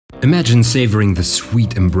Imagine savoring the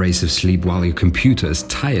sweet embrace of sleep while your computer is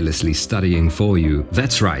tirelessly studying for you.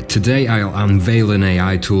 That's right, today I'll unveil an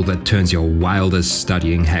AI tool that turns your wildest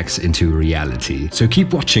studying hacks into reality. So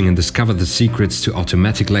keep watching and discover the secrets to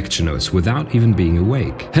automatic lecture notes without even being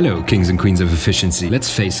awake. Hello, kings and queens of efficiency.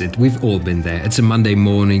 Let's face it, we've all been there. It's a Monday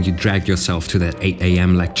morning, you dragged yourself to that 8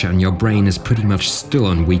 AM lecture and your brain is pretty much still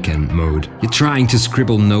on weekend mode. You're trying to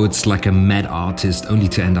scribble notes like a mad artist only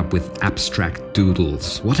to end up with abstract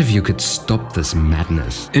doodles. What if you could stop this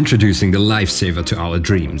madness? Introducing the lifesaver to our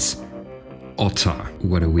dreams. Otter.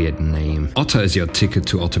 What a weird name. Otter is your ticket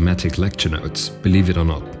to automatic lecture notes, believe it or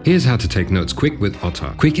not. Here's how to take notes quick with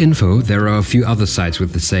Otter. Quick info, there are a few other sites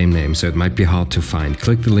with the same name, so it might be hard to find.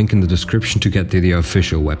 Click the link in the description to get to the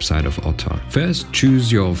official website of Otter. First,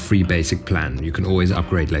 choose your free basic plan. You can always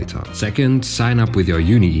upgrade later. Second, sign up with your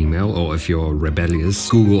uni email, or if you're rebellious,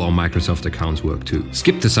 Google or Microsoft accounts work too.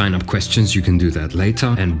 Skip the sign up questions, you can do that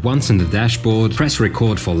later. And once in the dashboard, press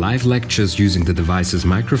record for live lectures using the device's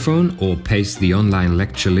microphone, or paste the online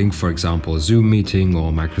lecture link, for example Zoom meeting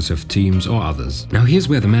or Microsoft Teams or others. Now here's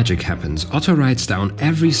where the magic happens. Otter writes down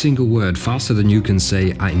every single word faster than you can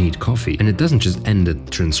say "I need coffee." And it doesn't just end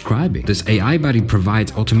at transcribing. This AI buddy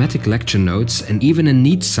provides automatic lecture notes and even a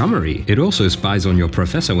neat summary. It also spies on your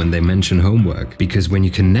professor when they mention homework, because when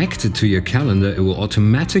you connect it to your calendar, it will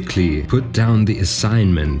automatically put down the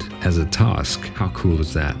assignment as a task. How cool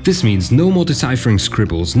is that? This means no more deciphering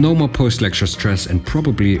scribbles, no more post-lecture stress, and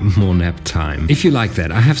probably more nap time. If you like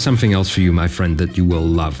that, I have something else for you, my friend, that you will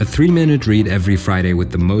love. A 3-minute read every Friday with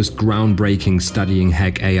the most groundbreaking studying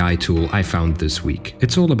hack AI tool I found this week.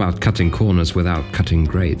 It's all about cutting corners without cutting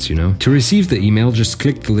grades, you know? To receive the email, just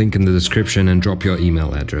click the link in the description and drop your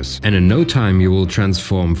email address. And in no time, you will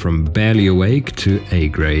transform from barely awake to A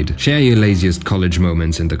grade. Share your laziest college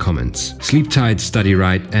moments in the comments. Sleep tight, study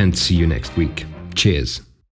right, and see you next week. Cheers.